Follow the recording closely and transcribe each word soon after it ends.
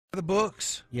The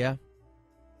books. Yeah.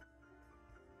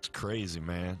 It's crazy,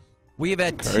 man. We have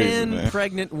had 10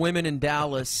 pregnant women in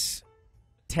Dallas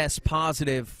test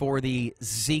positive for the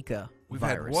Zika We've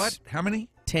virus. had what? How many?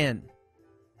 10.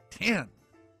 10.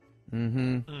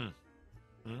 Mm-hmm.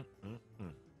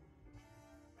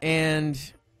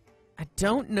 And I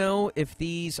don't know if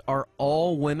these are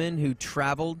all women who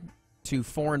traveled to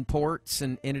foreign ports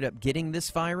and ended up getting this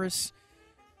virus.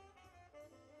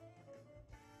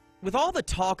 With all the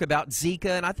talk about Zika,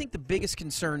 and I think the biggest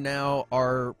concern now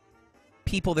are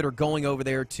people that are going over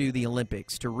there to the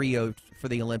Olympics, to Rio for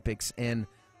the Olympics, and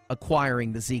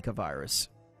acquiring the Zika virus.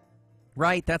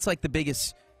 Right? That's like the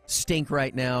biggest stink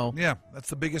right now. Yeah, that's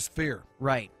the biggest fear.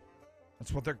 Right.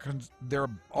 That's what they're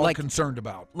all concerned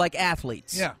about. Like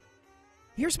athletes. Yeah.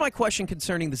 Here's my question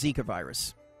concerning the Zika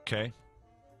virus. Okay.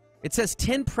 It says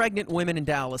 10 pregnant women in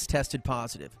Dallas tested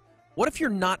positive. What if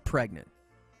you're not pregnant?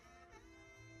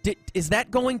 Is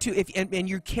that going to, and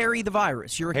you carry the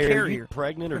virus, you're a carrier. Are you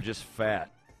pregnant or just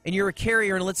fat? And you're a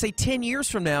carrier, and let's say 10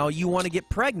 years from now you want to get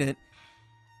pregnant,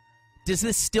 does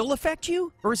this still affect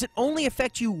you? Or does it only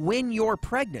affect you when you're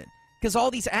pregnant? Because all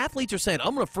these athletes are saying,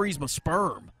 I'm going to freeze my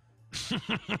sperm.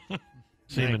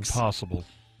 Seem impossible.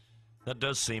 That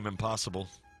does seem impossible.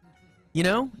 You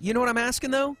know what I'm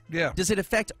asking, though? Yeah. Does it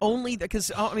affect only,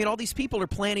 because, I mean, all these people are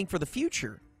planning for the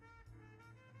future.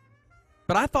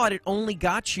 But I thought it only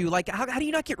got you, like, how do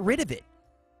you not get rid of it?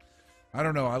 I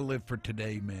don't know. I live for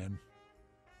today, man.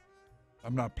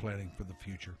 I'm not planning for the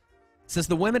future. It says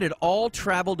the women had all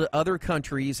traveled to other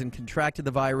countries and contracted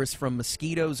the virus from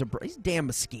mosquitoes. These damn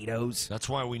mosquitoes. That's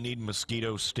why we need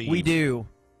Mosquito Steve. We do.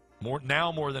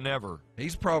 Now more than ever.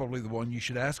 He's probably the one you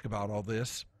should ask about all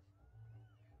this.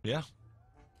 Yeah.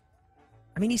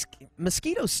 I mean,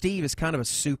 Mosquito Steve is kind of a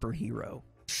superhero.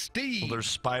 Steve. Well, there's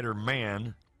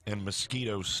Spider-Man and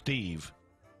Mosquito Steve.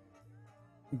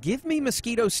 Give me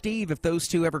Mosquito Steve if those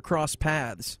two ever cross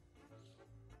paths.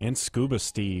 And Scuba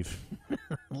Steve.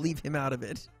 Leave him out of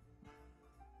it.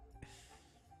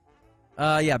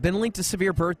 Yeah, been linked to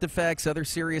severe birth defects, other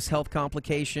serious health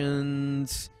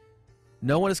complications.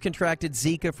 No one has contracted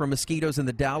Zika from mosquitoes in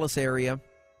the Dallas area.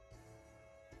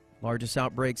 Largest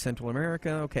outbreak, Central America.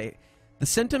 Okay. The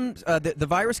symptoms, the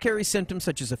virus carries symptoms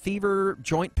such as a fever,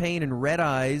 joint pain, and red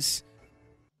eyes.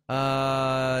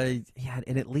 Yeah,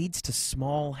 and it leads to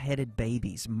small-headed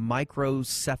babies,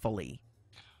 microcephaly.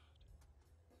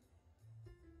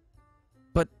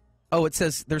 But, it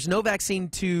says there's no vaccine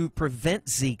to prevent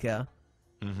Zika.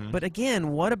 Mm-hmm. But again,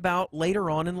 what about later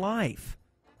on in life?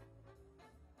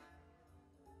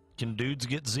 Can dudes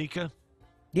get Zika?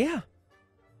 Yeah.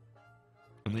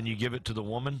 And then you give it to the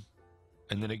woman,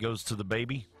 and then it goes to the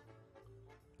baby?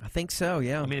 I think so,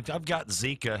 yeah. I mean, if I've got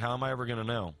Zika, how am I ever going to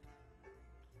know?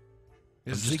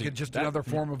 Is Zika just another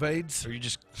form of AIDS? Are you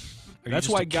just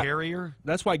why a carrier?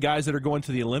 That's why guys that are going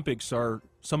to the Olympics some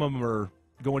of them are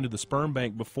going to the sperm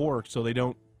bank before, so they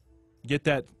don't get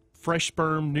that fresh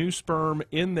sperm, new sperm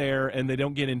in there, and they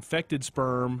don't get infected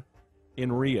sperm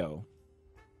in Rio.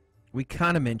 We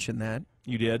kind of mentioned that.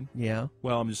 You did? Yeah.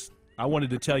 Well, I wanted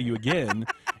to tell you again,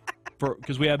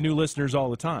 because we have new listeners all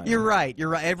the time. You're right.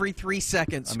 Every 3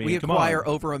 seconds, we acquire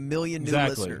over 1 million new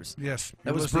listeners. Yes.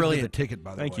 That was brilliant. The ticket,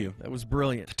 by the way. Thank you. That was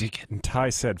brilliant. The ticket. And Ty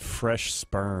said fresh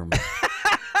sperm.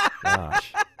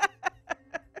 Gosh.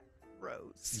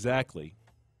 Gross. Exactly.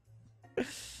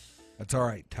 That's all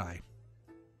right, Ty.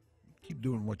 Keep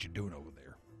doing what you're doing over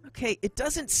there. Okay, it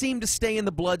doesn't seem to stay in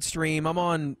the bloodstream. I'm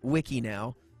on Wiki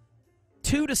now.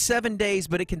 2 to 7 days,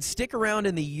 but it can stick around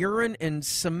in the urine and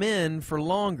semen for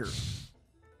longer.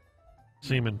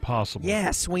 Seem impossible.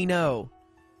 Yes, we know.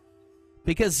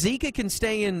 Because Zika can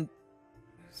stay in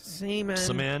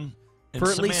semen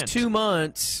for at least 2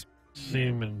 months.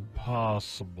 Seem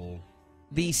impossible.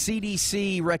 The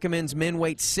CDC recommends men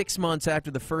wait 6 months after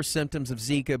the first symptoms of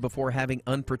Zika before having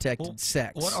unprotected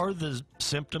sex. What are the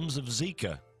symptoms of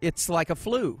Zika? It's like a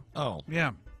flu. Oh.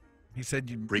 Yeah. He said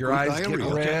your eyes get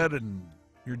red and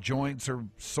your joints are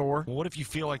sore. Well, what if you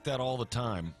feel like that all the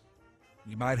time?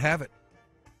 You might have it.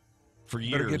 For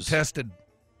years. Better get tested.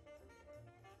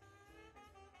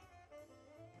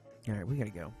 All right, we got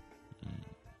to go.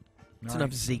 It's All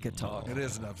enough right. Zika talk. It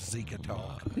is enough Zika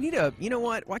talk. We need you know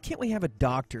what? Why can't we have a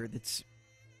doctor that's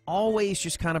always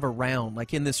just kind of around,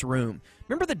 like in this room?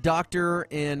 Remember the doctor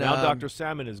in... Now Dr.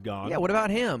 Salmon is gone. Yeah, what about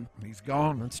him? He's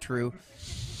gone. That's true.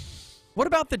 What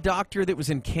about the doctor that was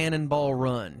in Cannonball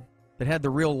Run that had the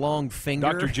real long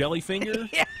finger? Dr. Jellyfinger?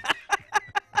 Yeah.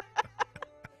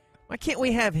 Why can't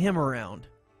we have him around?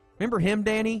 Remember him,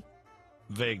 Danny?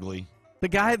 Vaguely. The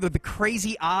guy with the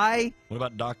crazy eye? What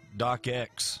about Doc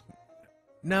X?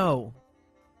 No.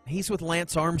 He's with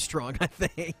Lance Armstrong, I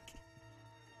think.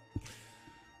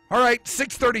 All right,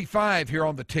 6:35 here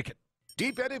on the ticket.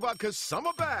 Deep Eddy Vodka's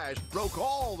Summer Bash broke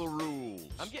all the rules.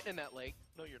 I'm getting in that lake.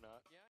 No, you're not.